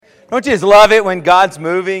Don't you just love it when God's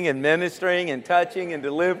moving and ministering and touching and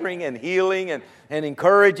delivering and healing and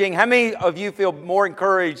encouraging? How many of you feel more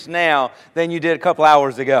encouraged now than you did a couple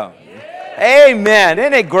hours ago? Amen.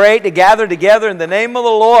 Isn't it great to gather together in the name of the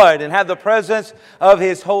Lord and have the presence of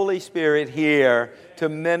His Holy Spirit here to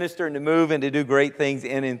minister and to move and to do great things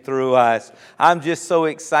in and through us? I'm just so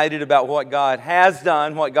excited about what God has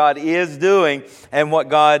done, what God is doing, and what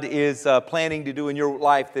God is planning to do in your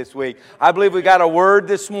life this week. I believe we got a word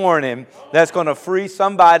this morning that's going to free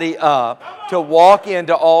somebody up to walk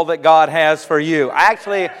into all that God has for you.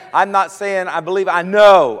 Actually, I'm not saying I believe, I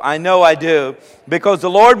know I do, because the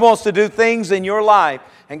Lord wants to do things in your life,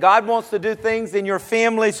 and God wants to do things in your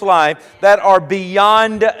family's life that are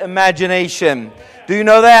beyond imagination. Do you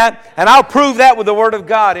know that? And I'll prove that with the Word of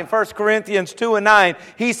God. In 1 Corinthians 2:9,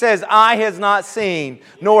 He says, "Eye has not seen,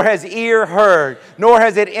 nor has ear heard, nor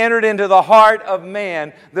has it entered into the heart of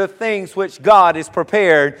man the things which God has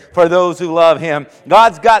prepared for those who love Him."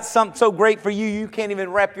 God's got something so great for you, you can't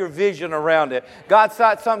even wrap your vision around it. God's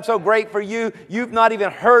got something so great for you, you've not even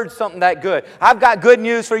heard something that good. I've got good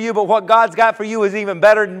news for you, but what God's got for you is even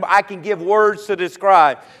better than I can give words to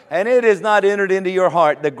describe. And it has not entered into your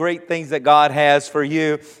heart the great things that God has for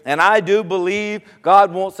you. And I do believe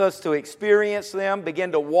God wants us to experience them,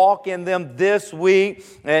 begin to walk in them this week.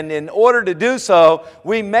 And in order to do so,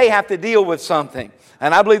 we may have to deal with something.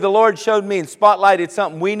 And I believe the Lord showed me and spotlighted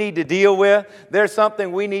something we need to deal with. There's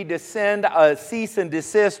something we need to send a cease and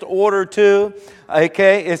desist order to.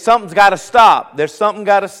 Okay, and something's got to stop. There's something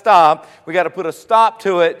got to stop. We got to put a stop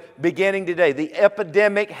to it beginning today. The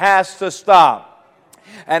epidemic has to stop.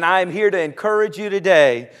 And I'm here to encourage you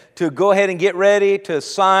today to go ahead and get ready to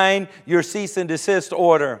sign your cease and desist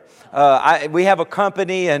order. We have a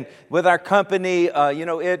company, and with our company,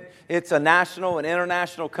 it's a national and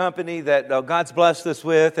international company that God's blessed us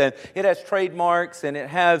with, and it has trademarks, and it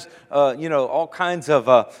has all kinds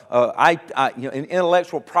of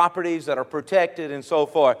intellectual properties that are protected and so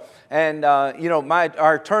forth. And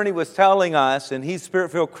our attorney was telling us, and he's a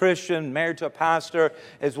Spirit-filled Christian, married to a pastor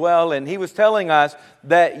as well, and he was telling us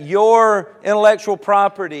that your intellectual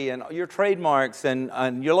property and your trademarks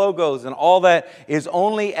and your logos and all that is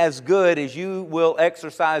only as good as you will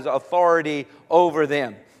exercise authority over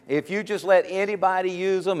them. If you just let anybody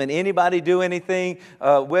use them and anybody do anything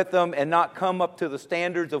with them and not come up to the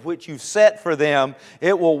standards of which you've set for them,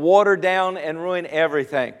 it will water down and ruin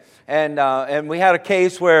everything. And we had a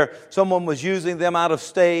case where someone was using them out of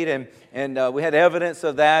state, and we had evidence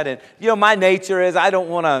of that. And, my nature is I don't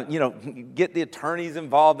want to, get the attorneys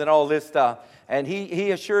involved in all this stuff. And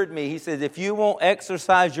he assured me, he says, if you won't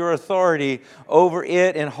exercise your authority over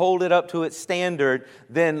it and hold it up to its standard,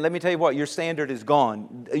 then let me tell you what, your standard is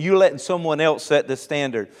gone. You're letting someone else set the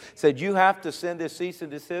standard. He said, you have to send this cease and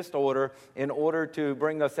desist order in order to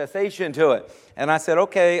bring a cessation to it. And I said,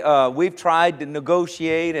 okay, we've tried to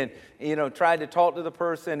negotiate and, tried to talk to the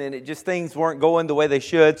person, and things weren't going the way they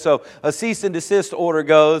should. So a cease and desist order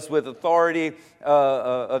goes with authority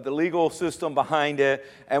of the legal system behind it,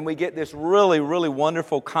 and we get this really, really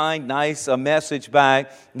wonderful, kind, nice message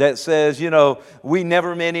back that says, we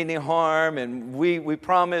never meant any harm, and we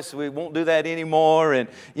promise we won't do that anymore, and,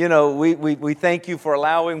 we thank you for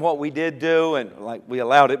allowing what we did do, and we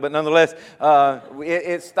allowed it, but nonetheless,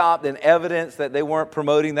 it stopped, and evidence that they weren't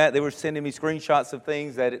promoting that. They were sending me screenshots of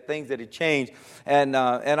things that had changed, and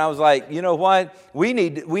I was like, you know what? We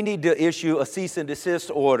need to issue a cease and desist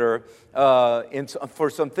order for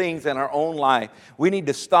some things in our own life. We need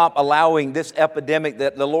to stop allowing this epidemic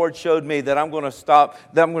that the Lord showed me that I'm going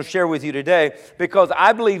to share with you today, because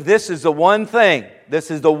I believe this is the one thing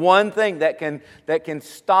that can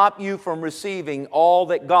stop you from receiving all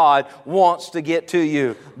that God wants to get to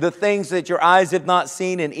you. The things that your eyes have not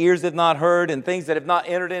seen and ears have not heard and things that have not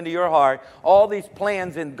entered into your heart, all these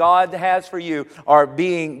plans that God has for you are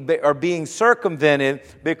being circumvented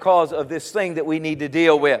because of this thing that we need to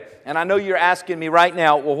deal with. And I know you're asking me right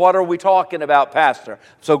now, well, what are we talking about, Pastor? I'm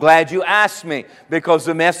so glad you asked me, because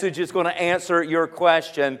the message is going to answer your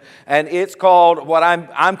question, and it's called, what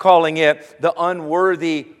I'm calling it, the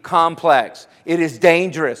unworthy complex. It is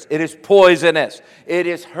dangerous. It is poisonous. It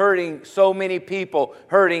is hurting so many people,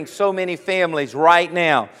 hurting so many families right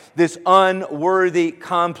now. This unworthy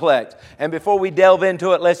complex. And before we delve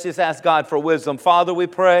into it, let's just ask God for wisdom. Father, we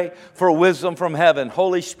pray for wisdom from heaven.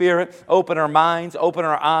 Holy Spirit, open our minds, open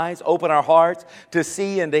our eyes, open our hearts to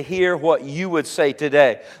see and to hear what you would say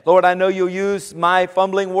today. Lord, I know you'll use my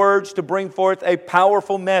fumbling words to bring forth a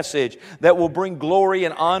powerful message that will bring glory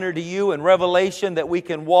and honor to you and revelation revelation that we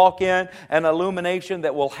can walk in, an illumination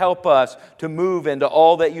that will help us to move into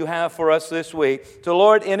all that you have for us this week. So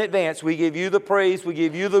Lord, in advance, we give you the praise, we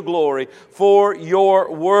give you the glory for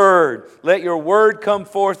your word. Let your word come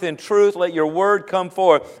forth in truth. Let your word come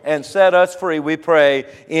forth and set us free, we pray,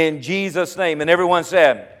 in Jesus' name. And everyone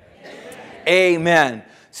said, Amen.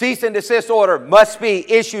 Cease and desist order must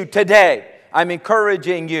be issued today. I'm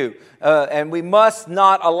encouraging you. And we must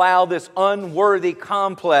not allow this unworthy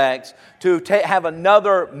complex to have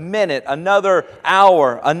another minute, another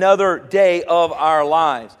hour, another day of our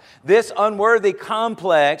lives. This unworthy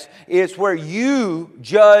complex is where you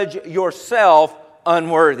judge yourself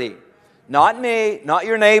unworthy. Not me, not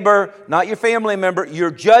your neighbor, not your family member. You're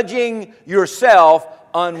judging yourself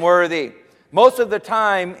unworthy. Most of the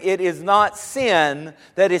time, it is not sin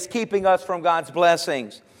that is keeping us from God's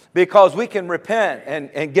blessings, because we can repent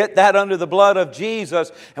and get that under the blood of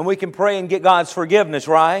Jesus, and we can pray and get God's forgiveness,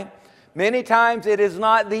 right? Many times it is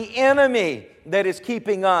not the enemy that is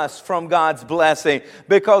keeping us from God's blessing,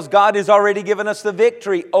 because God has already given us the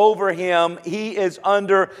victory over him. He is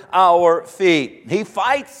under our feet. He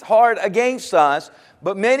fights hard against us,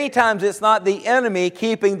 but many times it's not the enemy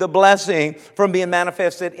keeping the blessing from being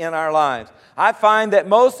manifested in our lives. I find that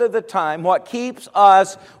most of the time what keeps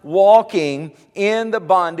us walking in the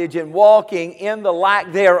bondage and walking in the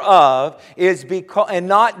lack thereof is because, and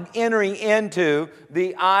not entering into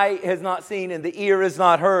the eye has not seen and the ear has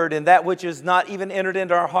not heard, and that which is not even entered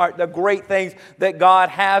into our heart, the great things that God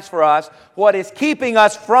has for us. What is keeping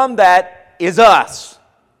us from that is us.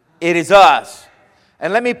 It is us.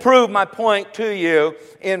 And let me prove my point to you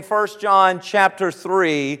in 1 John chapter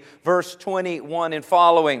 3, verse 21 and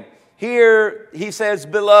following. Here he says,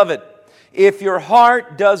 Beloved, if your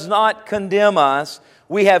heart does not condemn us,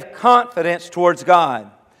 we have confidence towards God.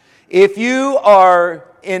 If you are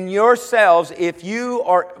in yourselves, if you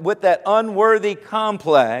are with that unworthy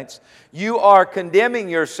complex, you are condemning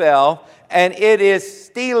yourself, and it is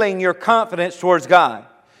stealing your confidence towards God.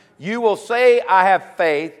 You will say, I have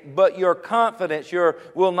faith, but your confidence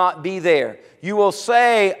will not be there. You will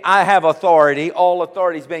say, I have authority. All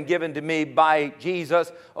authority has been given to me by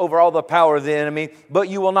Jesus over all the power of the enemy, but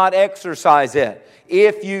you will not exercise it.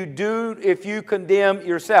 If you condemn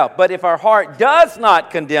yourself. But if our heart does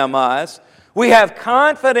not condemn us, we have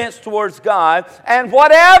confidence towards God, and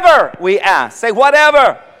whatever we ask, say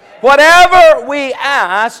whatever. Whatever we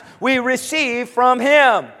ask, we receive from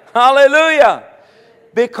Him. Hallelujah.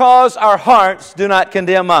 Because our hearts do not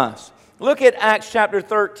condemn us. Look at Acts chapter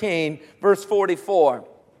 13, verse 44.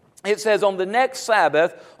 It says, on the next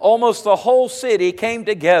Sabbath, almost the whole city came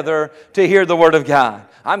together to hear the Word of God.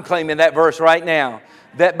 I'm claiming that verse right now.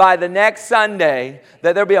 That by the next Sunday,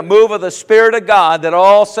 that there'll be a move of the Spirit of God, that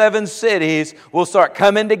all 7 cities will start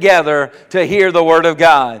coming together to hear the Word of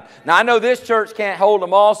God. Now, I know this church can't hold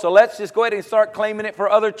them all, so let's just go ahead and start claiming it for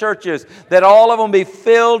other churches, that all of them be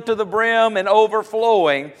filled to the brim and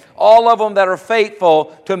overflowing, all of them that are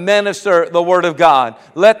faithful to minister the Word of God.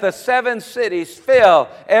 Let the 7 cities fill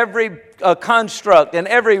every construct and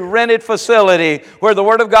every rented facility where the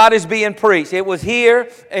Word of God is being preached. It was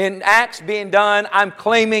here in Acts being done. I'm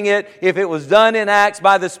claiming it. If it was done in Acts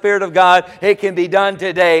by the Spirit of God, it can be done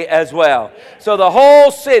today as well. So the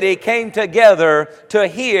whole city came together to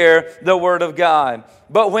hear the Word of God.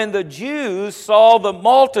 But when the Jews saw the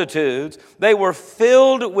multitudes, they were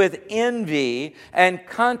filled with envy and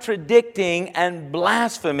contradicting and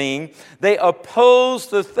blaspheming. They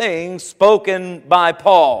opposed the things spoken by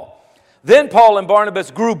Paul. Then Paul and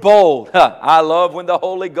Barnabas grew bold. I love when the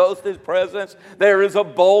Holy Ghost is present. There is a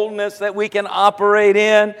boldness that we can operate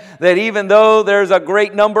in, that even though there's a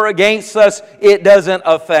great number against us, it doesn't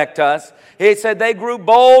affect us. He said they grew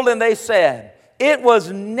bold and they said, it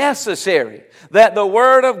was necessary that the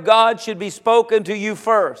Word of God should be spoken to you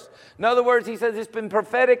first. In other words, he says it's been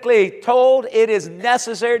prophetically told it is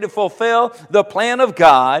necessary to fulfill the plan of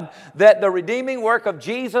God, that the redeeming work of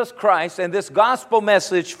Jesus Christ and this gospel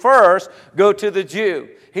message first go to the Jew.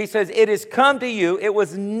 He says it has come to you. It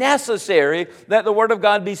was necessary that the Word of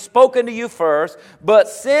God be spoken to you first. But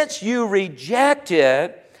since you reject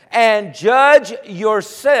it and judge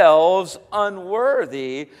yourselves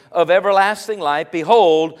unworthy of everlasting life,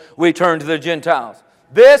 behold, we turn to the Gentiles.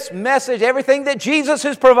 This message, everything that Jesus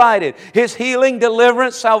has provided, His healing,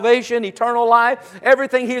 deliverance, salvation, eternal life,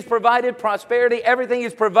 everything He has provided, prosperity, everything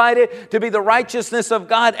He's provided to be the righteousness of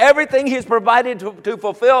God, everything He's provided to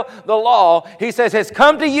fulfill the law, He says has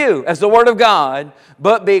come to you as the Word of God,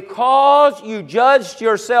 but because you judged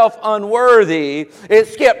yourself unworthy, it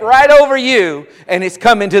skipped right over you and it's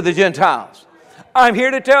coming to the Gentiles. I'm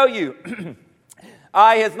here to tell you,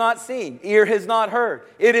 Eye has not seen, ear has not heard.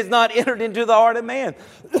 It has not entered into the heart of man.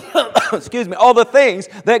 Excuse me. All the things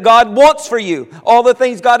that God wants for you. All the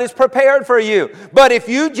things God has prepared for you. But if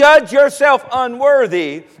you judge yourself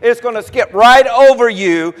unworthy, it's going to skip right over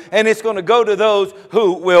you and it's going to go to those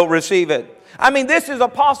who will receive it. I mean, this is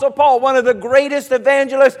Apostle Paul, one of the greatest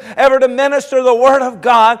evangelists ever to minister the Word of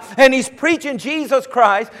God. And he's preaching Jesus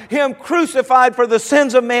Christ, Him crucified for the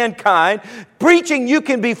sins of mankind. Preaching you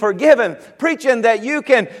can be forgiven. Preaching that you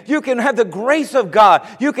can have the grace of God.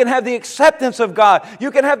 You can have the acceptance of God.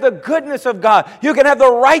 You can have the goodness of God. You can have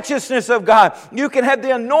the righteousness of God. You can have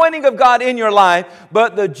the anointing of God in your life.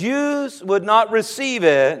 But the Jews would not receive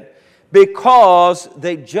it because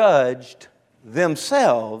they judged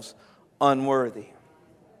themselves unworthy.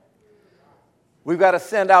 We've got to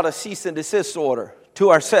send out a cease and desist order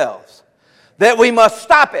to ourselves that we must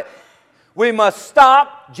stop it. We must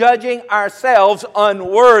stop judging ourselves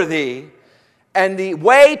unworthy. And the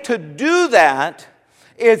way to do that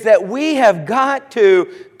is that we have got to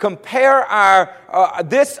compare our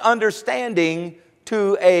this understanding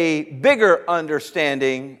to a bigger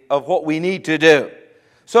understanding of what we need to do.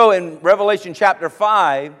 So in Revelation chapter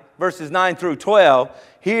 5, verses 9 through 12,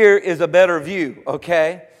 here is a better view,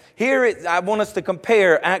 okay? I want us to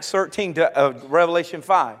compare Acts 13 to Revelation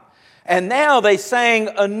 5. And now they sang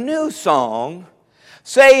a new song,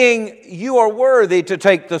 saying, "You are worthy to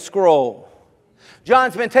take the scroll."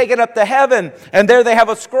 John's been taken up to heaven, and there they have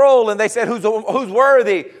a scroll, and they said, who's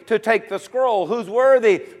worthy to take the scroll? Who's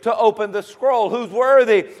worthy to open the scroll? Who's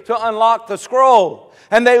worthy to unlock the scroll?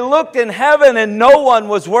 And they looked in heaven and no one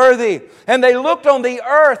was worthy. And they looked on the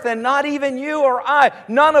earth and not even you or I.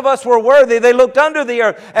 None of us were worthy. They looked under the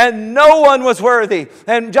earth and no one was worthy.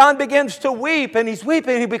 And John begins to weep, and he's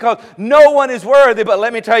weeping because no one is worthy. But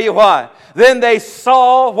let me tell you why. Then they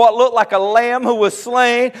saw what looked like a lamb who was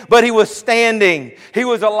slain, but he was standing. He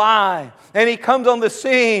was alive. And he comes on the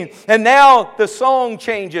scene, and now the song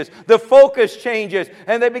changes, the focus changes,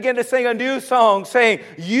 and they begin to sing a new song saying,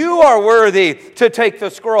 "You are worthy to take the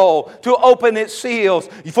scroll, to open its seals,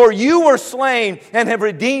 for you were slain and have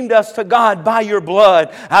redeemed us to God by your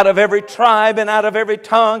blood. Out of every tribe and out of every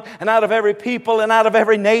tongue and out of every people and out of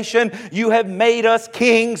every nation, you have made us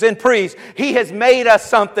kings and priests." He has made us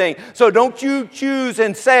something. So don't you choose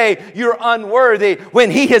and say you're unworthy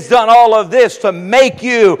when He has done all of this to make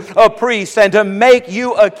you a priest and to make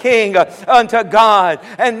you a king unto God.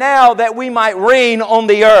 And now that we might reign on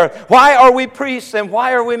the earth. Why are we priests and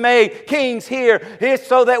why are we made kings here? It's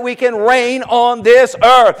so that we can reign on this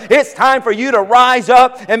earth. It's time for you to rise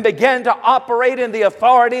up and begin to operate in the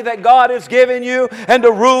authority that God has given you, and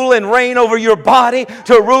to rule and reign over your body,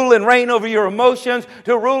 to rule and reign over your emotions,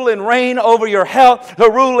 to rule and reign over your health, to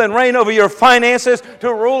rule and reign over your finances,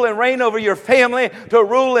 to rule and reign over your family, to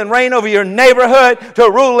rule and reign over your neighborhood, to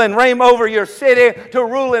rule and reign over your city, to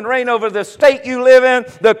rule and reign over the state you live in,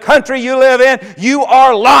 the country you live in. You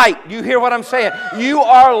are light. You hear what I'm saying? You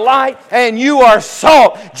are light and you are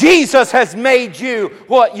salt. Jesus has made you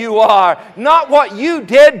what you are. Not what you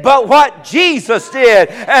did, but what Jesus did.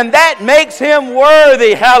 And that makes Him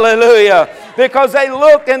worthy. Hallelujah. Because they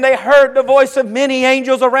looked and they heard the voice of many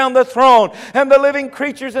angels around the throne, and the living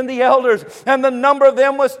creatures and the elders, and the number of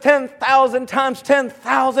them was 10,000 times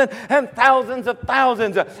 10,000 and thousands of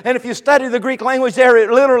thousands. And if you study the Greek language there,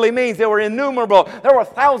 it literally means they were innumerable. There were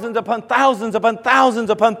thousands upon thousands upon thousands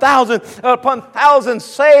upon thousands upon thousands,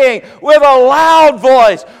 saying with a loud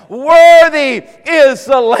voice, "Worthy is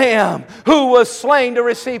the Lamb who was slain to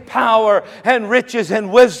receive power and riches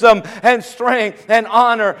and wisdom and strength and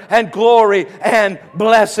honor and glory and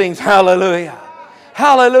blessings." Hallelujah.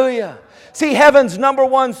 Hallelujah. See, heaven's number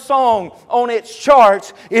one song on its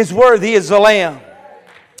charts is "Worthy is the Lamb."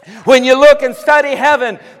 When you look and study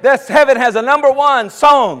heaven, heaven has a number one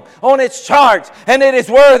song on its charts, and it is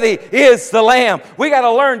 "Worthy is the Lamb." We got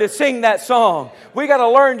to learn to sing that song. We got to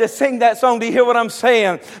learn to sing that song. Do you hear what I'm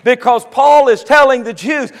saying? Because Paul is telling the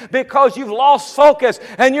Jews, because you've lost focus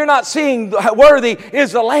and you're not seeing "Worthy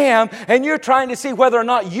is the Lamb," and you're trying to see whether or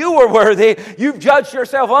not you were worthy, you've judged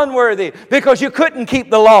yourself unworthy because you couldn't keep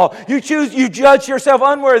the law. You judge yourself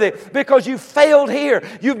unworthy because you failed here.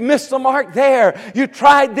 You've missed the mark there. You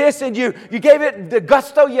tried this and you gave it the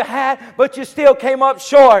gusto you had, but you still came up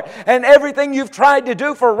short. And everything you've tried to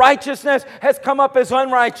do for righteousness has come up as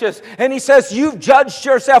unrighteous. And he says, you've judged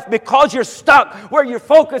yourself because you're stuck where you're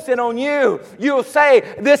focusing on you. You'll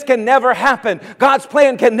say, this can never happen. God's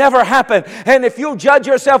plan can never happen. And if you'll judge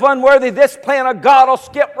yourself unworthy, this plan of God will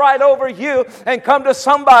skip right over you and come to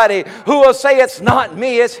somebody who will say, it's not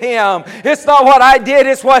me, it's Him. It's not what I did,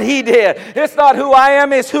 it's what He did. It's not who I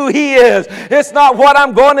am, it's who He is. It's not what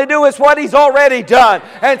I'm going to do is what He's already done.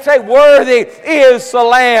 And say, worthy is the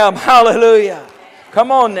Lamb. Hallelujah.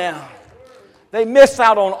 Come on now. They missed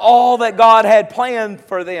out on all that God had planned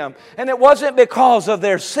for them. And it wasn't because of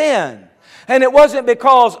their sin. And it wasn't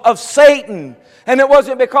because of Satan. And it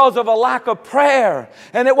wasn't because of a lack of prayer.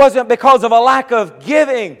 And it wasn't because of a lack of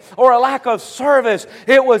giving or a lack of service.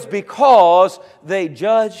 It was because they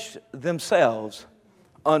judged themselves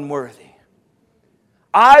unworthy.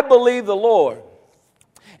 I believe the Lord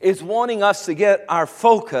is wanting us to get our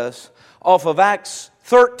focus off of Acts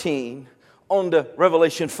 13 onto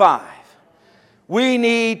Revelation 5. We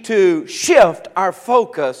need to shift our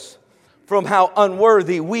focus from how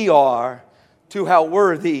unworthy we are to how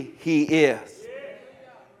worthy He is.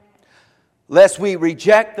 Lest we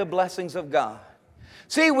reject the blessings of God.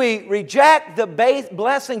 See, we reject the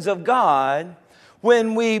blessings of God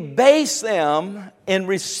when we base them in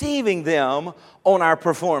receiving them on our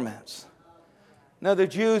performance. Now, the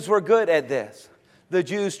Jews were good at this. The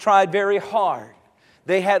Jews tried very hard.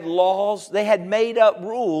 They had laws, they had made up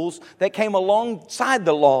rules that came alongside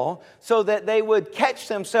the law so that they would catch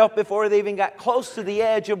themselves before they even got close to the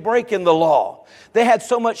edge of breaking the law. They had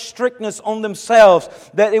so much strictness on themselves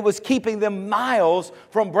that it was keeping them miles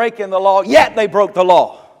from breaking the law, yet they broke the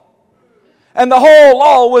law. And the whole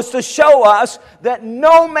law was to show us that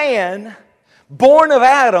no man born of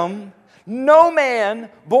Adam, no man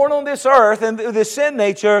born on this earth and this sin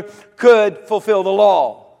nature could fulfill the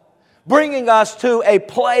law. Bringing us to a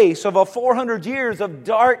place of 400 years of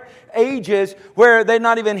dark ages where they're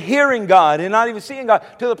not even hearing God and not even seeing God,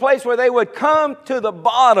 to the place where they would come to the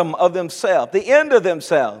bottom of themselves, the end of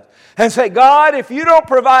themselves, and say, God, if you don't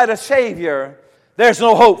provide a Savior, there's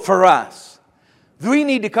no hope for us. We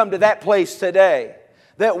need to come to that place today.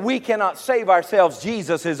 That we cannot save ourselves.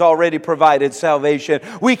 Jesus has already provided salvation.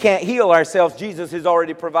 We can't heal ourselves. Jesus has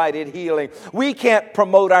already provided healing. We can't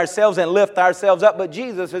promote ourselves and lift ourselves up, but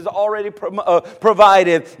Jesus has already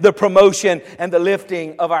provided the promotion and the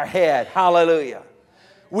lifting of our head. Hallelujah.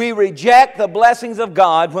 We reject the blessings of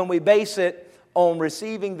God when we base it on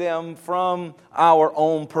receiving them from our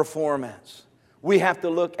own performance. We have to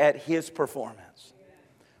look at His performance.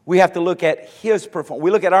 We have to look at His performance. We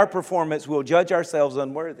look at our performance, we'll judge ourselves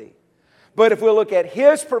unworthy. But if we look at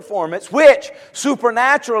His performance, which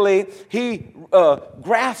supernaturally He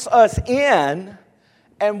grafts us in,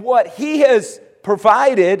 and what He has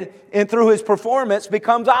provided and through His performance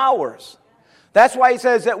becomes ours. That's why He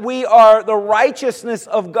says that we are the righteousness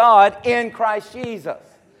of God in Christ Jesus.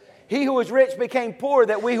 He who was rich became poor,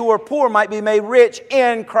 that we who are poor might be made rich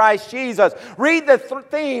in Christ Jesus. Read the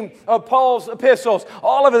theme of Paul's epistles.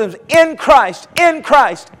 All of them, in Christ, in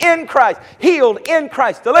Christ, in Christ. Healed in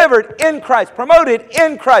Christ, delivered in Christ, promoted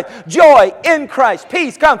in Christ. Joy in Christ,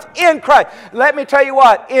 peace comes in Christ. Let me tell you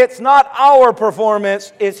what, it's not our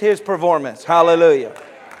performance, it's His performance. Hallelujah.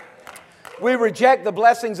 We reject the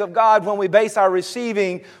blessings of God when we base our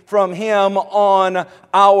receiving from Him on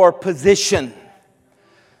our position.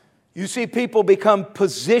 You see, people become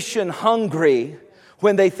position hungry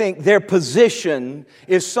when they think their position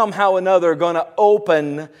is somehow or another going to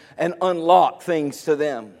open and unlock things to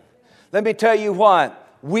them. Let me tell you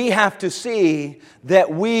what, we have to see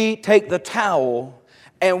that we take the towel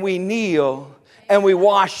and we kneel and we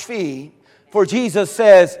wash feet. For Jesus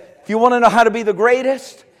says, if you want to know how to be the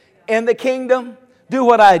greatest in the kingdom, do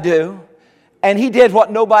what I do. And He did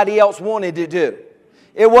what nobody else wanted to do.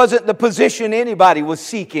 It wasn't the position anybody was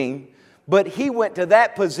seeking, but He went to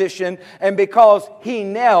that position, and because He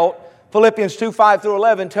knelt, Philippians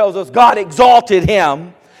 2:5-11 tells us God exalted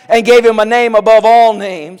Him and gave Him a name above all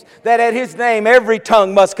names, that at His name every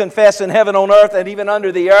tongue must confess in heaven, on earth, and even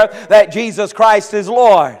under the earth, that Jesus Christ is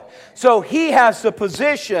Lord. So He has the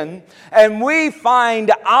position, and we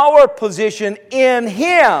find our position in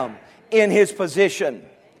Him, in His position.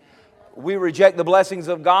 We reject the blessings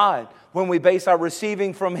of God when we base our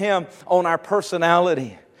receiving from Him on our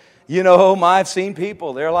personality. You know, I've seen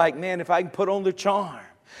people, they're like, man, if I can put on the charm,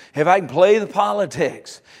 if I can play the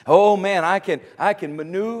politics, oh man, I can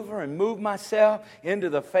maneuver and move myself into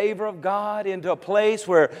the favor of God, into a place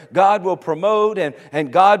where God will promote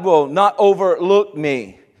and God will not overlook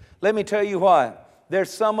me. Let me tell you what,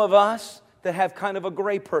 there's some of us that have kind of a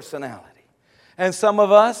gray personality, and some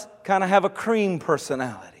of us kind of have a cream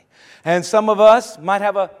personality. And some of us might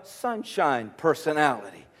have a sunshine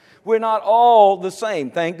personality. We're not all the same,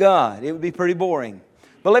 thank God. It would be pretty boring.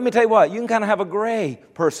 But let me tell you what, you can kind of have a gray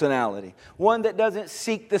personality. One that doesn't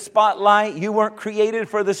seek the spotlight. You weren't created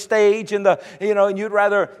for the stage and and you'd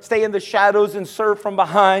rather stay in the shadows and serve from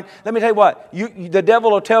behind. Let me tell you what, the devil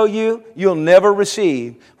will tell you you'll never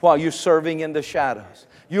receive while you're serving in the shadows.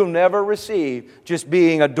 You'll never receive just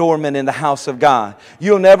being a doorman in the house of God.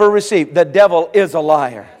 You'll never receive. The devil is a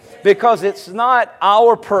liar. Because it's not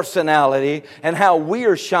our personality and how we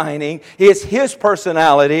are shining. It's His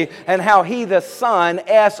personality and how He, the Son,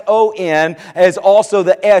 S-O-N, is also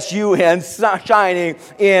the S-U-N, shining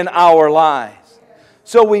in our lives.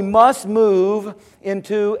 So we must move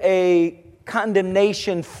into a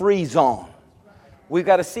condemnation-free zone. We've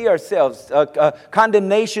got to see ourselves. A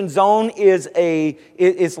condemnation zone is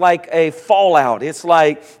like a fallout. It's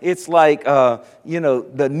like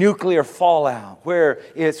the nuclear fallout where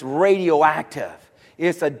it's radioactive.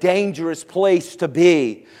 It's a dangerous place to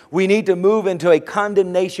be. We need to move into a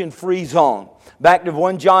condemnation-free zone. Back to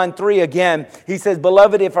 1 John 3 again, he says,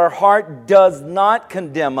 Beloved, if our heart does not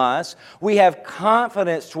condemn us, we have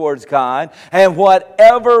confidence towards God, and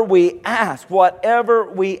whatever we ask,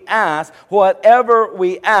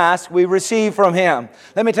 we receive from Him.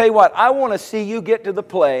 Let me tell you what, I want to see you get to the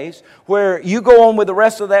place where you go on with the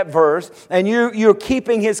rest of that verse, and you're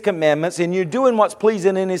keeping His commandments, and you're doing what's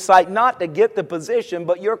pleasing in His sight, not to get the position,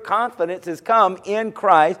 but your confidence has come in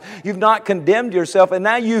Christ. You've not condemned yourself, and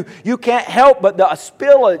now you can't help but the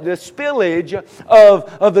spillage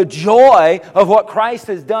of the joy of what Christ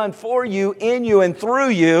has done for you, in you, and through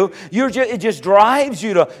you. It just drives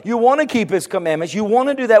you you want to keep His commandments. You want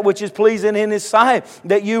to do that which is pleasing in His sight,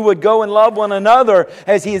 that you would go and love one another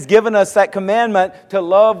as He has given us that commandment to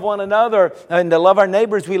love one another and to love our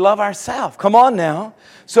neighbors. We love ourselves. Come on now.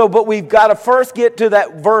 But we've got to first get to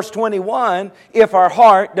that verse 21, if our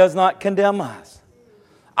heart does not condemn us.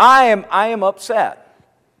 I am upset.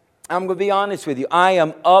 I'm going to be honest with you. I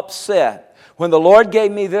am upset. When the Lord gave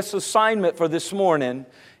me this assignment for this morning,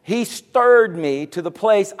 He stirred me to the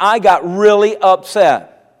place I got really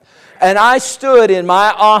upset. And I stood in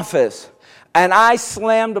my office and I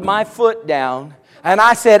slammed my foot down and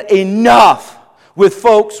I said, enough with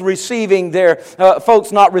folks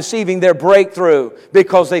not receiving their breakthrough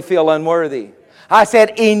because they feel unworthy. I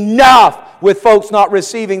said, enough with folks not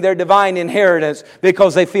receiving their divine inheritance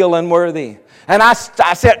because they feel unworthy. And I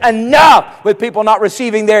said, enough with people not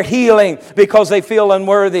receiving their healing because they feel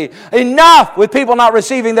unworthy. Enough with people not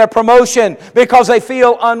receiving their promotion because they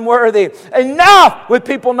feel unworthy. Enough with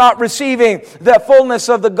people not receiving the fullness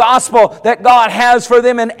of the gospel that God has for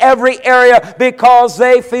them in every area because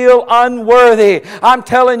they feel unworthy. I'm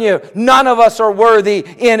telling you, none of us are worthy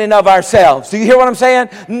in and of ourselves. Do you hear what I'm saying?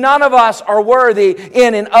 None of us are worthy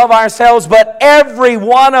in and of ourselves, but every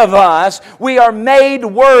one of us, we are made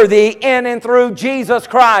worthy in and through Jesus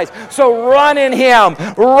Christ. So run in Him.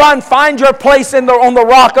 Find your place on the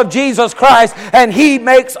rock of Jesus Christ, and He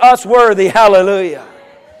makes us worthy. Hallelujah.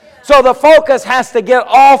 So the focus has to get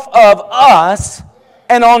off of us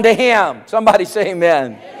and onto Him. Somebody say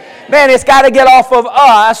amen. Man, it's got to get off of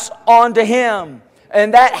us onto Him.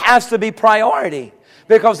 And that has to be priority,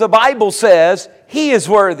 because the Bible says He is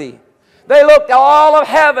worthy. They looked at all of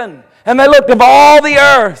heaven, and they looked at all the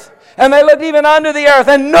earth, and they looked even under the earth,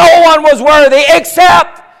 and no one was worthy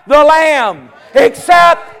except the Lamb,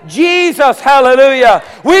 except Jesus. Hallelujah.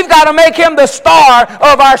 We've got to make Him the star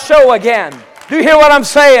of our show again. Do you hear what I'm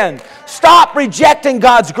saying? Stop rejecting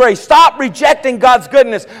God's grace. Stop rejecting God's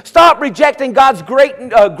goodness. Stop rejecting God's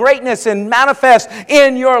greatness and manifest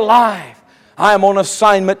in your life. I am on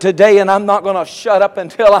assignment today, and I'm not going to shut up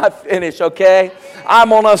until I finish, okay?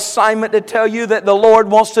 I'm on assignment to tell you that the Lord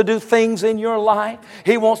wants to do things in your life.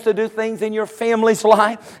 He wants to do things in your family's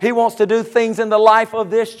life. He wants to do things in the life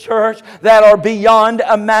of this church that are beyond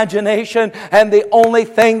imagination. And the only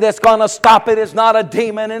thing that's going to stop it is not a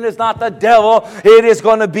demon and it's not the devil. It is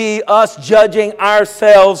going to be us judging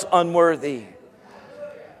ourselves unworthy.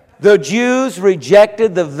 The Jews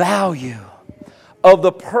rejected the value of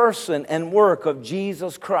the person and work of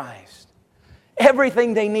Jesus Christ.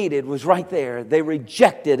 Everything they needed was right there. They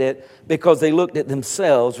rejected it because they looked at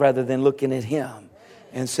themselves rather than looking at Him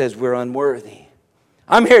and says, we're unworthy.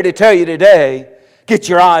 I'm here to tell you today, get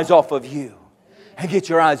your eyes off of you and get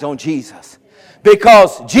your eyes on Jesus,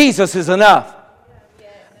 because Jesus is enough.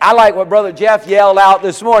 I like what Brother Jeff yelled out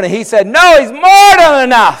this morning. He said, no, He's more than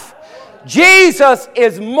enough. Jesus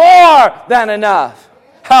is more than enough.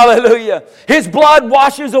 Hallelujah. His blood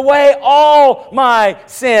washes away all my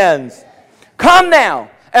sins. Come now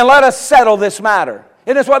and let us settle this matter.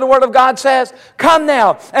 Isn't this what the Word of God says? Come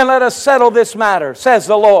now and let us settle this matter, says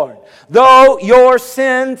the Lord. Though your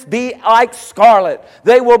sins be like scarlet,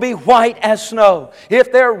 they will be white as snow.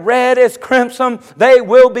 If they're red as crimson, they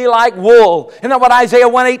will be like wool. Isn't that what Isaiah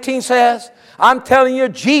 1:18 says? I'm telling you,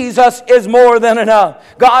 Jesus is more than enough.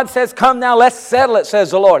 God says, come now, let's settle it,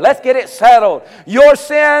 says the Lord. Let's get it settled. Your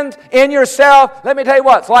sins in yourself, let me tell you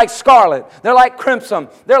what, it's like scarlet. They're like crimson.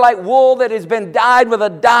 They're like wool that has been dyed with a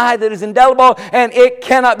dye that is indelible, and it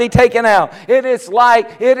cannot be taken out. It is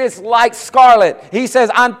like scarlet. He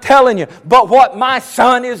says, I'm telling you, but what my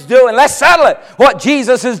Son is doing, let's settle it. What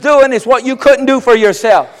Jesus is doing is what you couldn't do for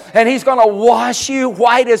yourself. And He's going to wash you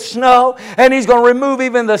white as snow, and He's going to remove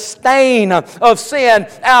even the stain of sin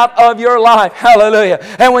out of your life. Hallelujah.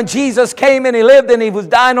 And when Jesus came and He lived and He was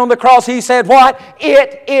dying on the cross, He said, what?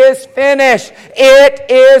 It is finished.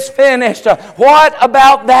 It is finished. What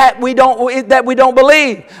about that we don't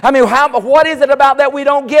believe? I mean, what is it about that we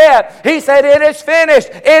don't get? He said, it is finished.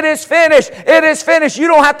 It is finished. It is finished. You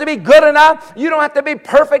don't have to be good enough. You don't have to be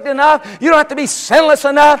perfect enough. You don't have to be sinless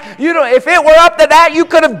enough. If it were up to that, you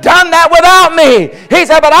could have done that without me. He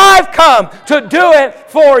said, but I've come to do it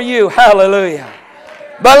for you. Hallelujah.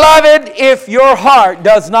 Beloved, if your heart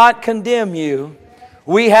does not condemn you,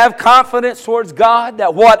 we have confidence towards God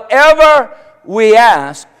that whatever we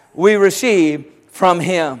ask, we receive from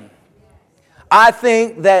Him. I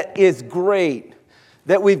think that is great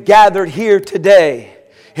that we've gathered here today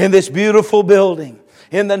in this beautiful building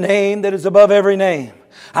in the name that is above every name.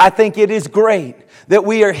 I think it is great that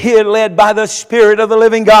we are here led by the Spirit of the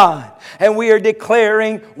living God, and we are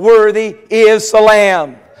declaring, worthy is the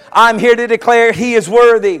Lamb. I'm here to declare He is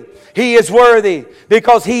worthy. He is worthy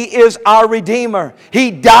because He is our Redeemer. He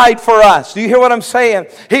died for us. Do you hear what I'm saying?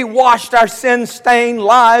 He washed our sin-stained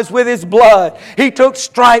lives with His blood. He took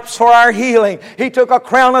stripes for our healing. He took a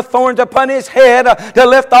crown of thorns upon His head to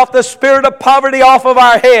lift off the spirit of poverty off of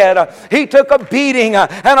our head. He took a beating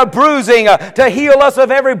and a bruising to heal us of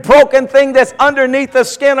every broken thing that's underneath the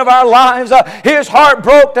skin of our lives. His heart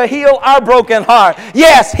broke to heal our broken heart.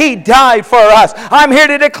 Yes, He died for us. I'm here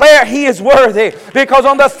to declare He is worthy because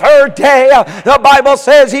on the third day, the Bible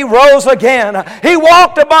says He rose again. He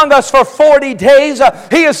walked among us for 40 days.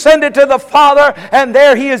 He ascended to the Father, and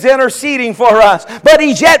there He is interceding for us. But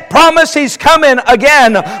He's yet promised He's coming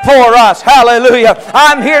again for us. Hallelujah.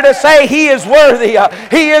 I'm here to say He is worthy.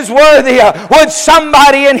 He is worthy. Would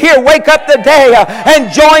somebody in here wake up today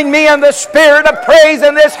and join me in the spirit of praise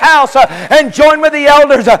in this house, and join with the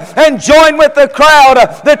elders, and join with the crowd,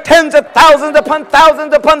 the tens of thousands upon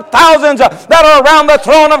thousands that are around the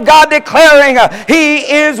throne of God, declaring He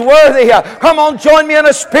is worthy. Come on, join me in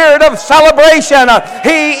a spirit of celebration.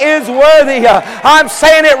 He is worthy. I'm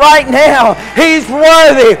saying it right now. He's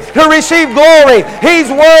worthy to receive glory.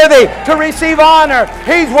 He's worthy to receive honor.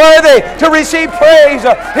 He's worthy to receive praise.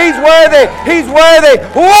 He's worthy. He's worthy.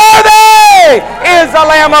 Worthy is the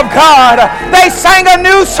Lamb of God. They sang a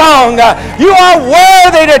new song. You are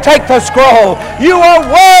worthy to take the scroll. You are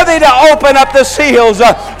worthy to open up the seals.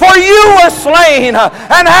 For you were slain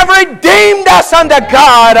and have redeemed us unto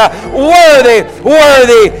God. Worthy,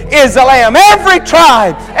 worthy is the Lamb. Every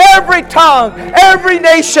tribe, every tongue, every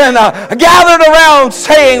nation gathered around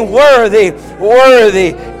saying, worthy,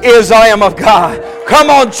 worthy is the Lamb of God. Come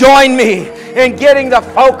on, join me in getting the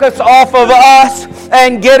focus off of us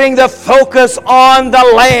and getting the focus on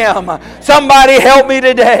the Lamb. Somebody help me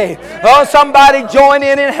today. Oh, somebody join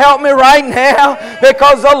in and help me right now,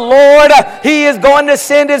 because the Lord, He is going to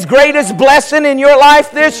send His greatest blessing in your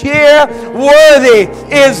life this year. Worthy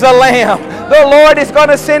is the Lamb. The Lord is going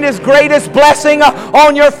to send His greatest blessing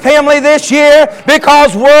on your family this year,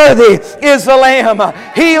 because worthy is the Lamb.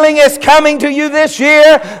 Healing is coming to you this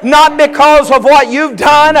year, not because of what you've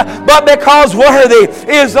done, but because worthy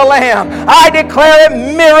is the Lamb. I declare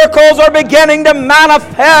it, miracles are beginning to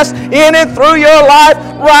manifest in and through your life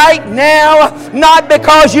right now, not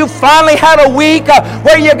because you finally had a week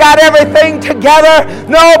where you got everything together.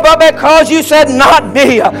 No, but because you said, not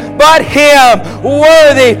me, but Him.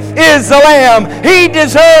 Worthy is the Lamb. He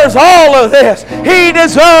deserves all of this. He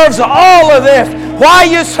deserves all of this. Why,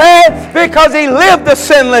 you say? Because He lived a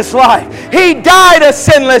sinless life. He died a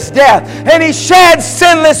sinless death. And He shed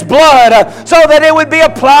sinless blood so that it would be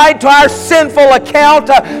applied to our sinful account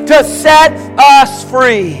to set us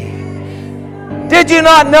free. Did you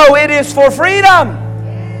not know it is for freedom?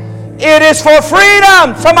 It is for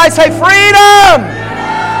freedom. Somebody say freedom.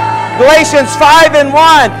 Galatians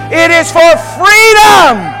 5:1. It is for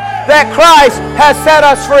freedom that Christ has set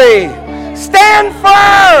us free. Stand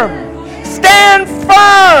firm. Stand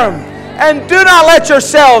firm. And do not let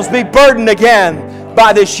yourselves be burdened again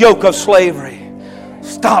by this yoke of slavery.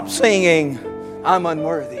 Stop singing, I'm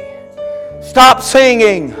unworthy. Stop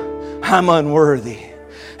singing, I'm unworthy.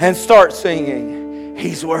 And start singing,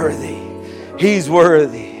 He's worthy. He's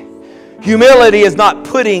worthy. Humility is not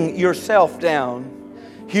putting yourself down.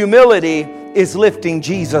 Humility is lifting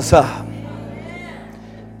Jesus up.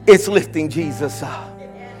 It's lifting Jesus up.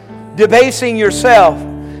 Debasing yourself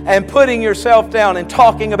and putting yourself down and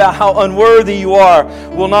talking about how unworthy you are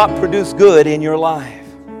will not produce good in your life.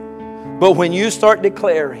 But when you start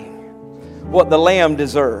declaring what the Lamb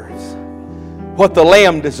deserves, what the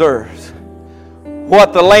Lamb deserves,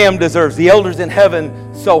 what the Lamb deserves. The elders in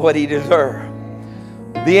heaven saw what He deserved.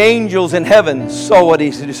 The angels in heaven saw what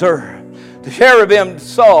He deserved. The cherubim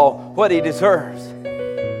saw what He deserves.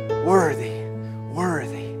 Worthy,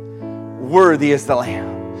 worthy, worthy is the Lamb.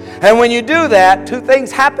 And when you do that, two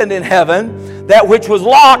things happened in heaven. That which was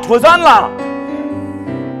locked was unlocked.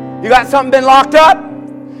 You got something been locked up?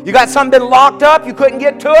 You got something been locked up? You couldn't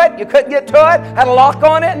get to it? You couldn't get to it? Had a lock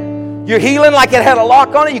on it? Your healing like it had a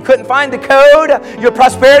lock on it. You couldn't find the code. Your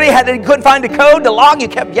prosperity you couldn't find the code, the lock. You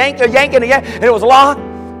kept yanking, and it was locked.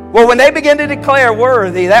 Well, when they began to declare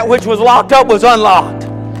worthy, that which was locked up was unlocked.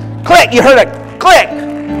 Click, you heard it. Click.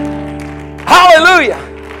 Hallelujah.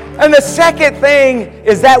 And the second thing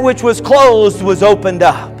is that which was closed was opened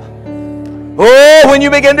up. Oh, when you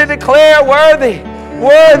begin to declare worthy,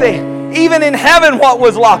 worthy. Even in heaven what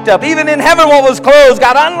was locked up, even in heaven what was closed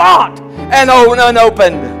got unlocked and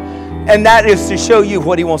unopened. And that is to show you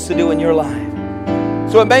what He wants to do in your life.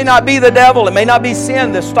 So it may not be the devil, it may not be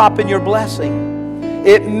sin that's stopping your blessing.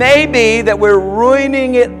 It may be that we're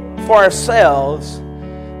ruining it for ourselves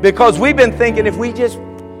because we've been thinking if we just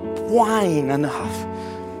whine enough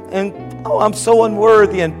and, oh, I'm so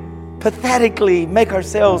unworthy, and pathetically make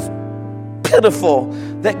ourselves pitiful,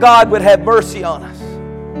 that God would have mercy on us.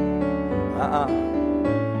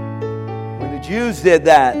 When the Jews did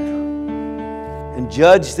that and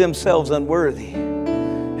judged themselves unworthy,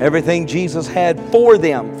 everything Jesus had for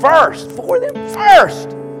them first,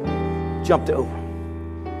 jumped over.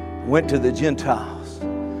 Went to the Gentiles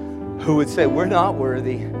who would say, we're not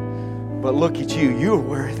worthy, but look at you, you're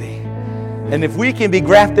worthy. And if we can be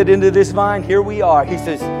grafted into this vine, here we are. He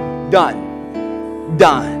says, done.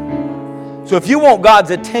 Done. So if you want God's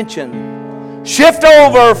attention, shift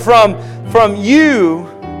over from you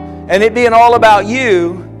and it being all about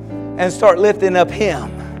you and start lifting up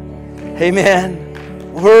Him.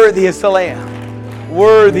 Amen. Worthy is the Lamb.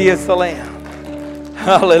 Worthy is the Lamb.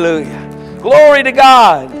 Hallelujah. Glory to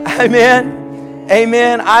God. Amen.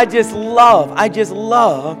 Amen. I just love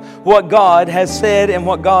what God has said and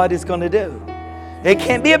what God is going to do. It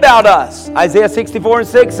can't be about us. Isaiah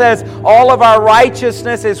 64:6 says, all of our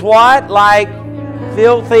righteousness is what? Like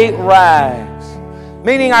filthy rags.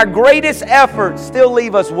 Meaning our greatest efforts still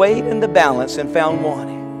leave us weighed in the balance and found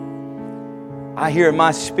wanting. I hear in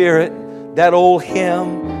my spirit that old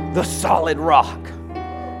hymn, The Solid Rock.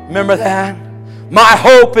 Remember that? My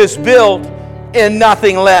hope is built in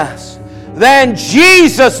nothing less than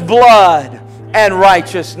Jesus' blood and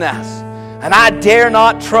righteousness. And I dare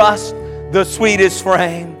not trust the sweetest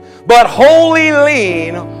frame, but wholly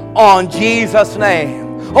lean on Jesus'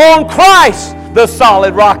 name. On Christ, the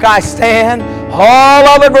solid rock I stand. All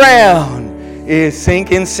other ground is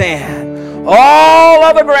sinking sand. All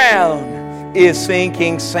other ground is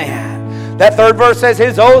sinking sand. That third verse says,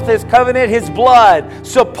 His oath, His covenant, His blood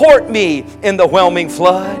support me in the whelming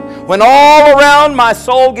flood. When all around my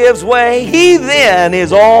soul gives way, He then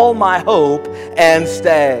is all my hope and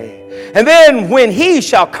stay. And then when He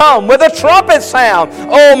shall come with a trumpet sound,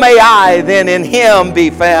 oh, may I then in Him be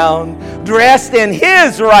found, dressed in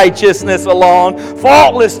His righteousness alone,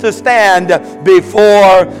 faultless to stand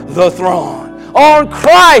before the throne. On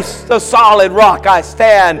Christ, the solid rock I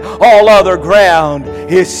stand. All other ground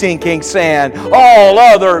is sinking sand. All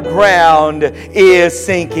other ground is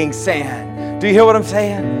sinking sand. Do you hear what I'm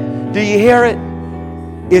saying? Do you hear it?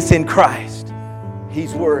 It's in Christ.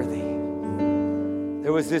 He's worthy.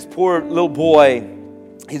 There was this poor little boy.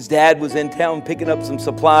 His dad was in town picking up some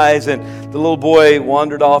supplies, and the little boy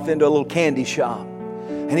wandered off into a little candy shop.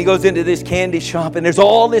 And he goes into this candy shop, and there's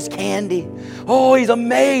all this candy. Oh, he's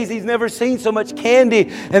amazed. He's never seen so much candy.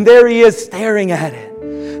 And there he is staring at it.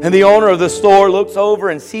 And the owner of the store looks over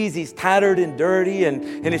and sees he's tattered and dirty,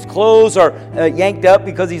 and his clothes are yanked up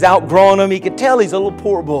because he's outgrown them. He could tell he's a little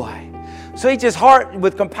poor boy. So he just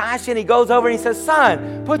with compassion, he goes over and he says,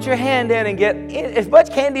 son, put your hand in and get as much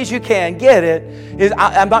candy as you can. Get it.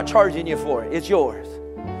 I'm not charging you for it. It's yours.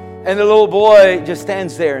 And the little boy just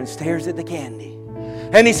stands there and stares at the candy.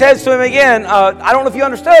 And he says to him again, I don't know if you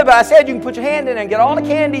understood, but I said you can put your hand in and get all the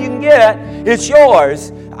candy you can get. It's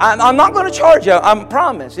yours. I'm not going to charge you. I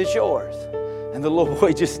promise it's yours. And the little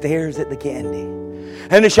boy just stares at the candy.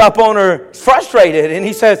 And the shop owner is frustrated, and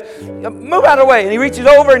he says, move out of the way. And he reaches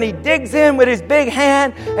over and he digs in with his big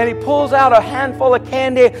hand, and he pulls out a handful of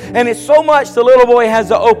candy, and it's so much the little boy has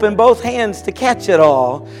to open both hands to catch it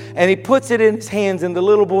all. And he puts it in his hands, and the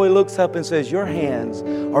little boy looks up and says, your hands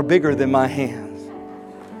are bigger than my hands.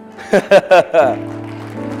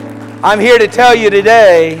 I'm here to tell you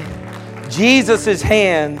today, Jesus'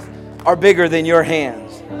 hands are bigger than your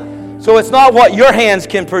hands. So it's not what your hands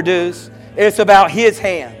can produce, it's about His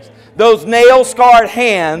hands. Those nail-scarred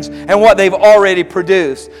hands and what they've already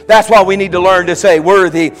produced. That's why we need to learn to say,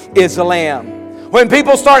 worthy is the Lamb. When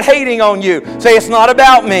people start hating on you, say, it's not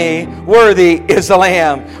about me, worthy is the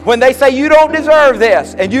Lamb. When they say you don't deserve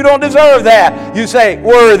this and you don't deserve that, you say,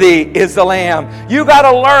 worthy is the Lamb. You got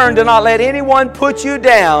to learn to not let anyone put you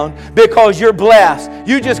down because you're blessed.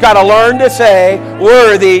 You just got to learn to say,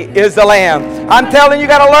 worthy is the Lamb. I'm telling you,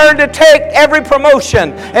 got to learn to take every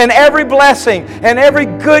promotion and every blessing and every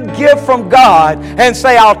good gift from God and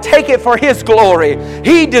say, I'll take it for His glory.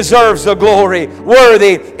 He deserves the glory.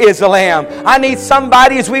 Worthy is the Lamb. I need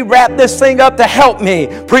somebody, as we wrap this thing up, to help me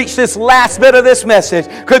preach this last bit of this message.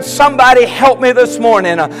 Could somebody help me this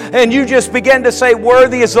morning? And you just begin to say,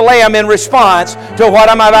 worthy is the Lamb, in response to what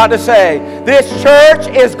I'm about to say. This church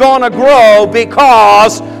is going to grow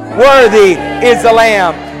because worthy is the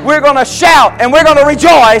Lamb. We're going to shout and we're going to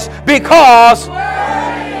rejoice because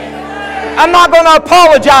I'm not going to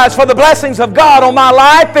apologize for the blessings of God on my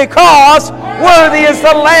life because worthy is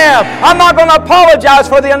the Lamb. I'm not going to apologize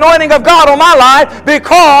for the anointing of God on my life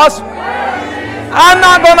because I'm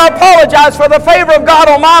not going to apologize for the favor of God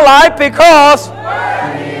on my life because...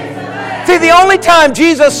 See, the only time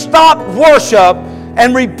Jesus stopped worship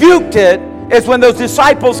and rebuked it is when those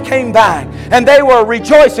disciples came back and they were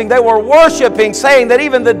rejoicing, they were worshiping, saying that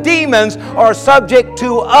even the demons are subject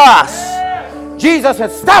to us. Jesus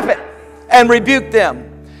said, stop it, and rebuked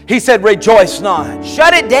them. He said, rejoice not.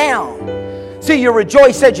 Shut it down. See, you're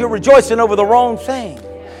rejoicing over the wrong thing.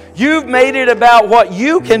 You've made it about what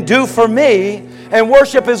you can do for me, and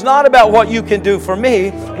worship is not about what you can do for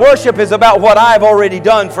me. Worship is about what I've already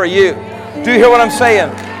done for you. Do you hear what I'm saying?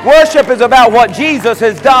 Worship is about what Jesus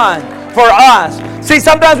has done for us. See,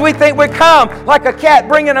 sometimes we think we come like a cat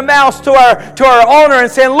bringing a mouse to our owner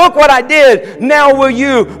and saying, look what I did. Now will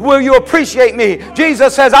you appreciate me?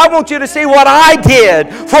 Jesus says, I want you to see what I did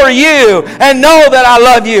for you and know that I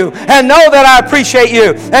love you and know that I appreciate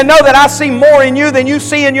you and know that I see more in you than you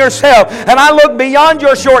see in yourself. And I look beyond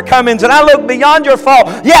your shortcomings and I look beyond your fault.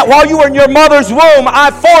 Yeah, while you were in your mother's womb,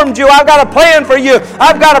 I formed you. I've got a plan for you.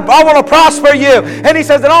 I want to prosper you. And He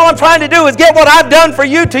says that all I'm trying to do is get what I've done for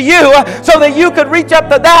you to you so that you could reach up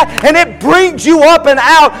to that, and it brings you up and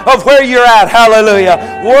out of where you're at.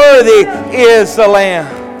 Hallelujah. Worthy is the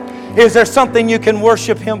Lamb. Is there something you can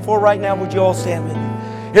worship Him for right now? Would you all stand with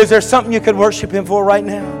me? Is there something you can worship Him for right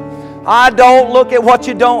now? I don't look at what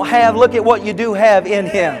you don't have. Look at what you do have in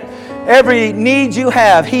Him. Every need you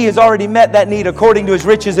have, He has already met that need according to His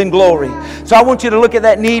riches and glory. So I want you to look at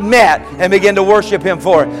that need met and begin to worship Him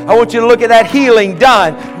for it. I want you to look at that healing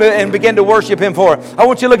done and begin to worship Him for it. I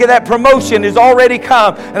want you to look at that promotion is already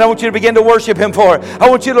come and I want you to begin to worship Him for it. I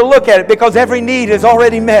want you to look at it because every need is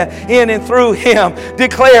already met in and through Him.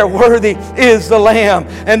 Declare, worthy is the Lamb.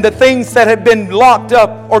 And the things that have been locked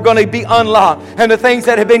up are going to be unlocked. And the things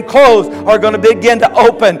that have been closed are going to begin to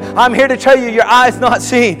open. I'm here to tell you, your eyes not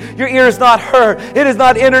seen, your ears not heard, it has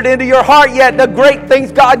not entered into your heart yet the great things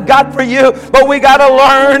God got for you. But we got to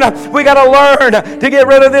learn to get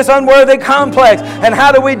rid of this unworthy complex. And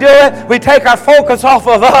how do we do it? We take our focus off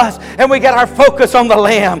of us and we get our focus on the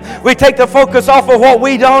Lamb. We take the focus off of what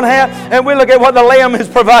we don't have and we look at what the Lamb has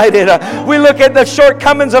provided. We look at the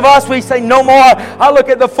shortcomings of us. We say no more. I look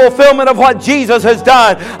at the fulfillment of what Jesus has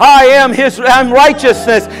done. I'm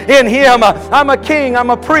righteousness in Him. I'm a king. I'm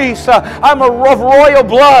a priest. I'm a royal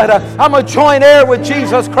blood. I'm a joint heir with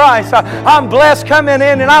Jesus Christ. I'm blessed coming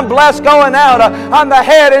in and I'm blessed going out. I'm the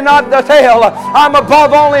head and not the tail. I'm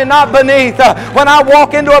above only and not beneath. When I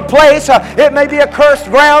walk into a place, it may be a cursed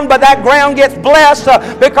ground, but that ground gets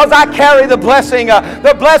blessed because I carry the blessing.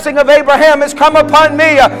 The blessing of Abraham has come upon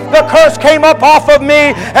me. The curse came up off of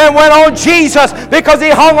me and went on Jesus because He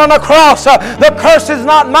hung on the cross. The curse is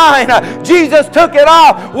not mine. Jesus took it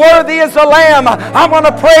off. Worthy is the Lamb. I'm going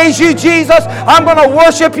to praise you, Jesus. I'm going to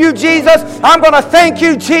worship you, you, Jesus. I'm going to thank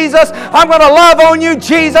you, Jesus. I'm going to love on you,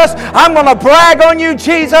 Jesus. I'm going to brag on you,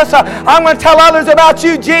 Jesus. I'm going to tell others about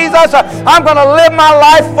you, Jesus. I'm going to live my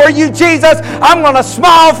life for you, Jesus. I'm going to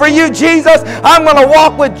smile for you, Jesus. I'm going to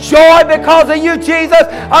walk with joy because of you, Jesus.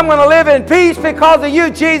 I'm going to live in peace because of you,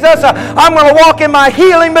 Jesus. I'm going to walk in my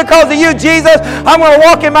healing because of you, Jesus. I'm going to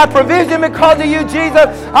walk in my provision because of you, Jesus.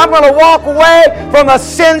 I'm going to walk away from a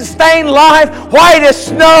sin-stained life, white as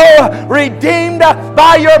snow, redeemed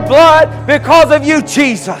by your blood because of you,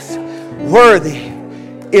 Jesus. Worthy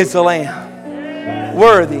is the Lamb.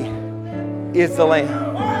 Worthy is the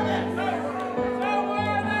Lamb.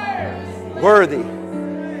 Worthy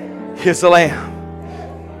is the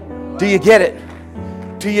Lamb. Do you get it?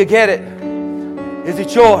 Do you get it? Is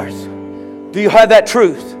it yours? Do you have that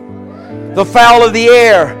truth? The fowl of the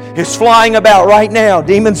air is flying about right now,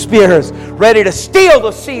 demon spirits, ready to steal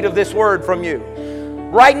the seed of this word from you.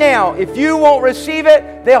 Right now, if you won't receive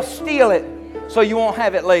it, they'll steal it so you won't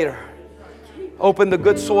have it later. Open the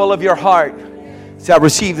good soil of your heart. Say, I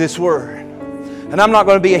receive this word. And I'm not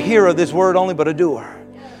going to be a hearer of this word only, but a doer.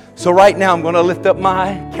 So right now, I'm going to lift up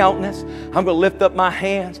my countenance. I'm going to lift up my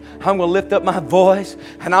hands. I'm going to lift up my voice.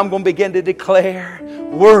 And I'm going to begin to declare,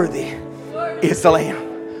 worthy is the Lamb.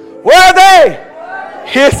 Worthy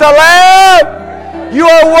is the Lamb. You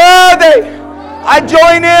are worthy. I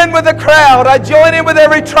join in with the crowd. I join in with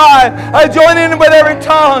every tribe. I join in with every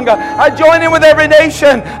tongue. I join in with every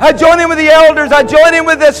nation. I join in with the elders. I join in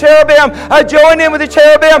with the cherubim. I join in with the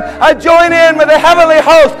cherubim. I join in with the heavenly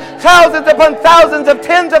host. Thousands upon thousands of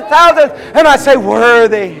tens of thousands. And I say,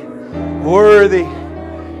 worthy, worthy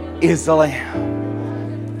is the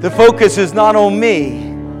Lamb. The focus is not on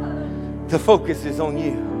me. The focus is on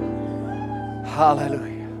you. Hallelujah.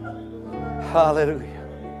 Hallelujah.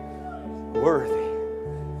 Worthy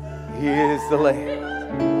is the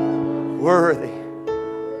Lamb. Worthy.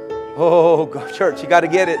 Oh, God, church, you got to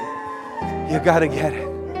get it. You got to get it.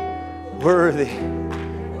 Worthy.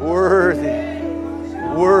 Worthy.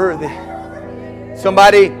 Worthy.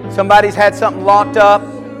 Somebody's had something locked up.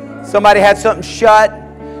 Somebody had something shut.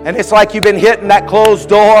 And it's like you've been hitting that closed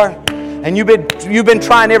door. And you've been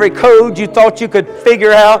trying every code you thought you could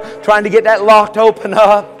figure out, trying to get that lock to open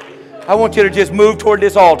up. I want you to just move toward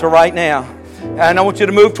this altar right now. And I want you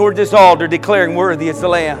to move toward this altar declaring, worthy is the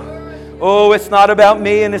Lamb. Oh, it's not about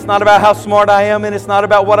me, and it's not about how smart I am, and it's not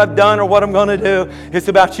about what I've done or what I'm going to do. It's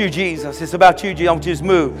about you, Jesus. It's about you, Jesus. I want you to just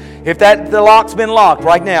move. If the lock's been locked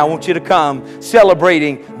right now, I want you to come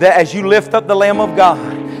celebrating that as you lift up the Lamb of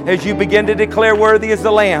God. As you begin to declare worthy is the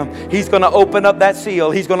Lamb, He's going to open up that seal.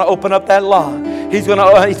 He's going to open up that lock. He's going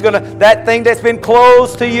to that thing that's been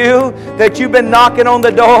closed to you, that you've been knocking on the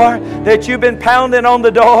door, that you've been pounding on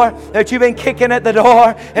the door, that you've been kicking at the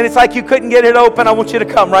door, and it's like you couldn't get it open. I want you to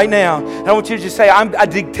come right now. And I want you to just say,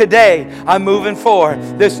 today I'm moving forward.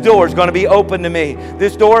 This door is going to be open to me.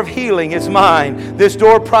 This door of healing is mine. This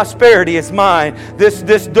door of prosperity is mine. This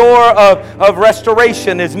door of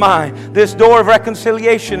restoration is mine. This door of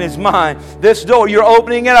reconciliation is mine. This door, you're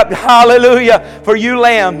opening it up. Hallelujah. For you,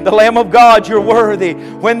 Lamb, the Lamb of God, you're worthy.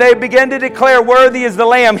 When they began to declare worthy is the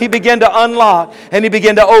Lamb, He began to unlock and He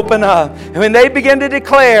began to open up. And when they began to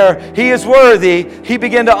declare He is worthy, He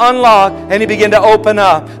began to unlock and He began to open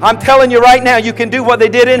up. I'm telling you right now, you can do what they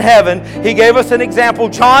did in heaven. He gave us an example.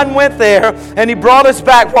 John went there and he brought us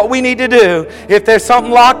back what we need to do. If there's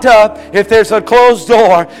something locked up, if there's a closed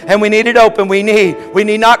door and we need it open, we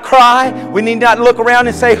need not cry. We need not look around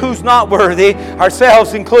and say who's not worthy,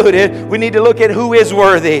 ourselves included. We need to look at who is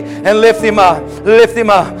worthy and lift Him up. Lift Him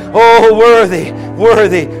up. Oh, worthy,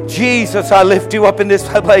 worthy. Jesus, I lift you up in this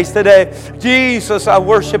place today. Jesus, I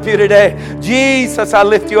worship you today. Jesus, I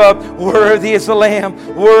lift you up. Worthy is the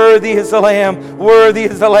Lamb. Worthy is the Lamb. Worthy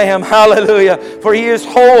is the Lamb. Hallelujah. For He is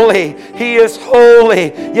holy. He is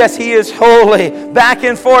holy. Yes, He is holy. Back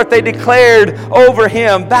and forth they declared over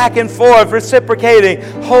Him. Back and forth, reciprocating.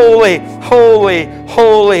 Holy, holy,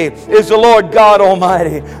 holy is the Lord God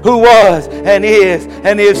Almighty, who was and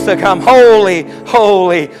is to come. Holy,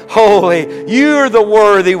 holy, holy. You're the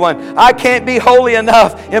worthy one. I can't be holy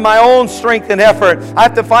enough in my own strength and effort. I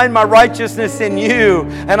have to find my righteousness in you.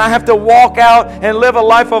 And I have to walk out and live a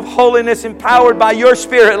life of holiness empowered by your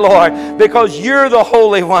Spirit, Lord, because you're the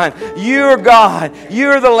Holy One. You're God.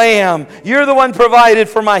 You're the Lamb. You're the one provided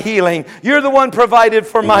for my healing. You're the one provided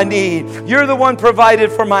for my need. You're the one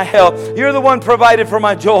provided for my health. You're the one provided for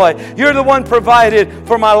my joy. You're the one provided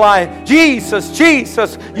for my life. Jesus,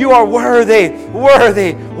 Jesus, you are worthy,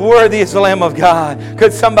 worthy, worthy is the Lamb of God.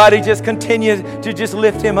 Could somebody just continue to just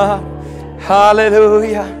lift Him up?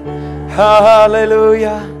 Hallelujah,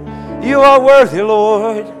 hallelujah. You are worthy,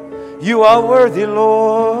 Lord. You are worthy,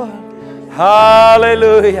 Lord.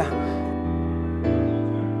 Hallelujah.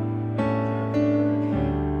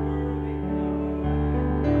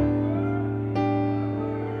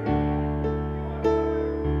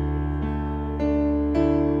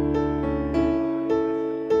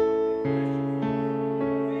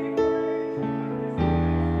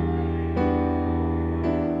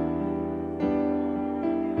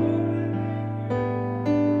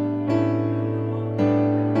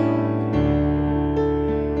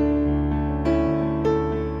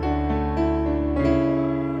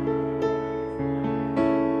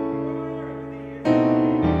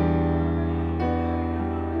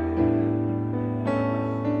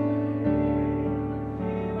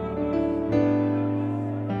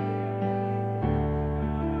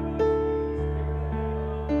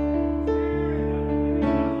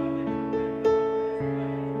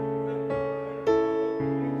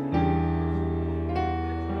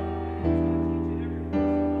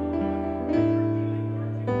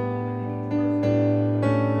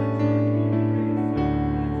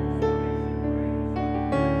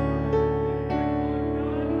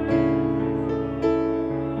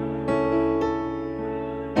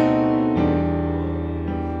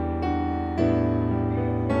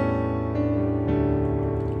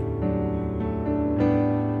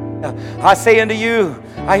 I say unto you,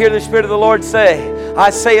 I hear the Spirit of the Lord say,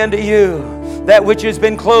 I say unto you, that which has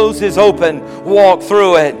been closed is open. Walk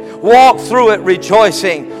through it. Walk through it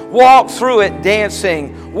rejoicing. Walk through it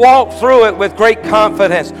dancing. Walk through it with great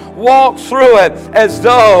confidence. Walk through it as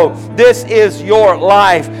though this is your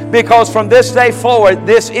life. Because from this day forward,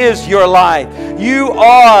 this is your life. You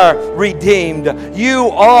are redeemed. You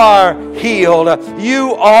are healed.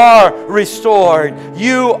 You are restored.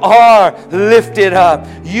 You are lifted up.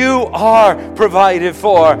 You are provided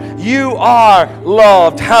for. You are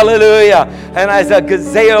loved. Hallelujah. And as a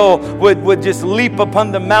gazelle would just leap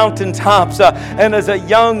upon the mountaintops, and as a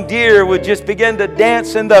young deer would just begin to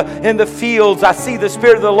dance in the fields, I see the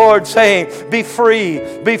Spirit of the Lord saying, be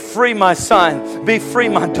free, my son, be free,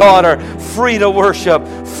 my daughter, free to worship,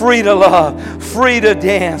 free to love, free to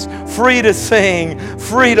dance, free to sing,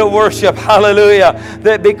 free to worship. Hallelujah.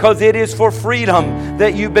 That because it is for freedom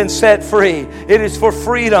that you've been set free. It is for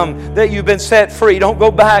freedom that you've been set free. Don't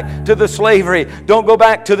go back to the slavery. Don't go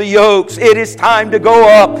back to the yokes. It is time to go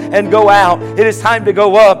up and go out. It is time to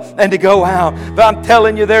go up and to go out. But I'm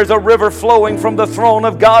telling you, there's a river flowing from the throne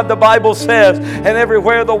of God, the Bible says, and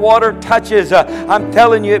everywhere the water touches, I'm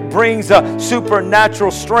telling you, it brings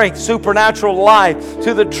supernatural strength, supernatural life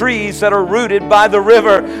to the trees that are rooted by the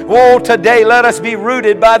river. Oh, today let us be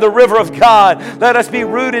rooted by the river of God. Let us be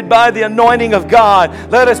rooted by the anointing of God.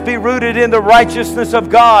 Let us be rooted in the righteousness of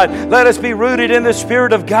God. Let us be rooted in the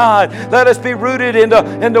Spirit of God. Let us be rooted in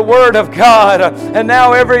the Word of God. And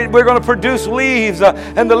now we're going to produce leaves,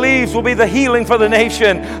 and the leaves will be the healing for the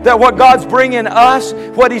nation. That what God's bringing us,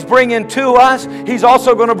 what He's bringing to us, He's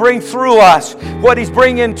also going to bring through us. What He's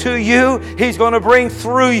bringing to you, He's going to bring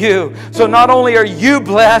through you. So not only are you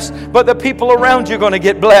blessed, but the people around you are going to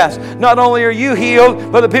get blessed. Not only are you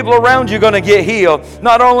healed, but the people around you are going to get healed.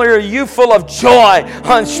 Not only are you full of joy,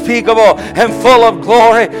 unspeakable and full of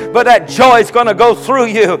glory, but that joy is going to go through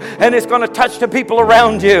you, and it's going to touch the people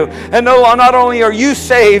around you. And not only are you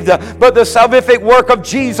saved, but the salvific work of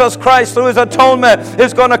Jesus Christ through His atonement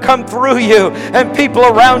is going to come through you, and people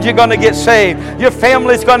around you are going to get saved. Your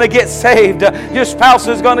family's going to get saved. Your spouse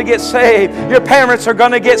is going to get saved. Your parents are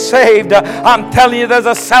going to get saved. I'm telling you, there's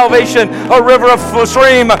a salvation, a river of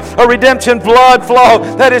stream, a redemption blood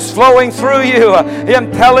flow that is flowing through you.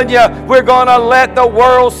 I'm telling you, we're going to let the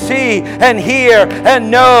world see and hear and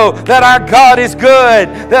know that our God is good,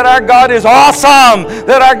 that our God is awesome,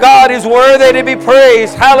 that our God is worthy to be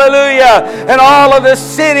praised. Hallelujah. And all of the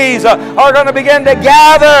cities are going to begin to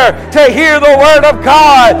gather to hear the Word of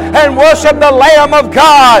God and worship the Lamb of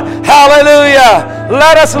God. Hallelujah.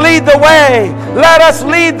 Let us lead the way. Let us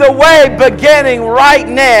lead the way beginning right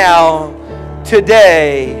now,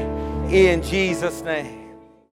 today, in Jesus' name.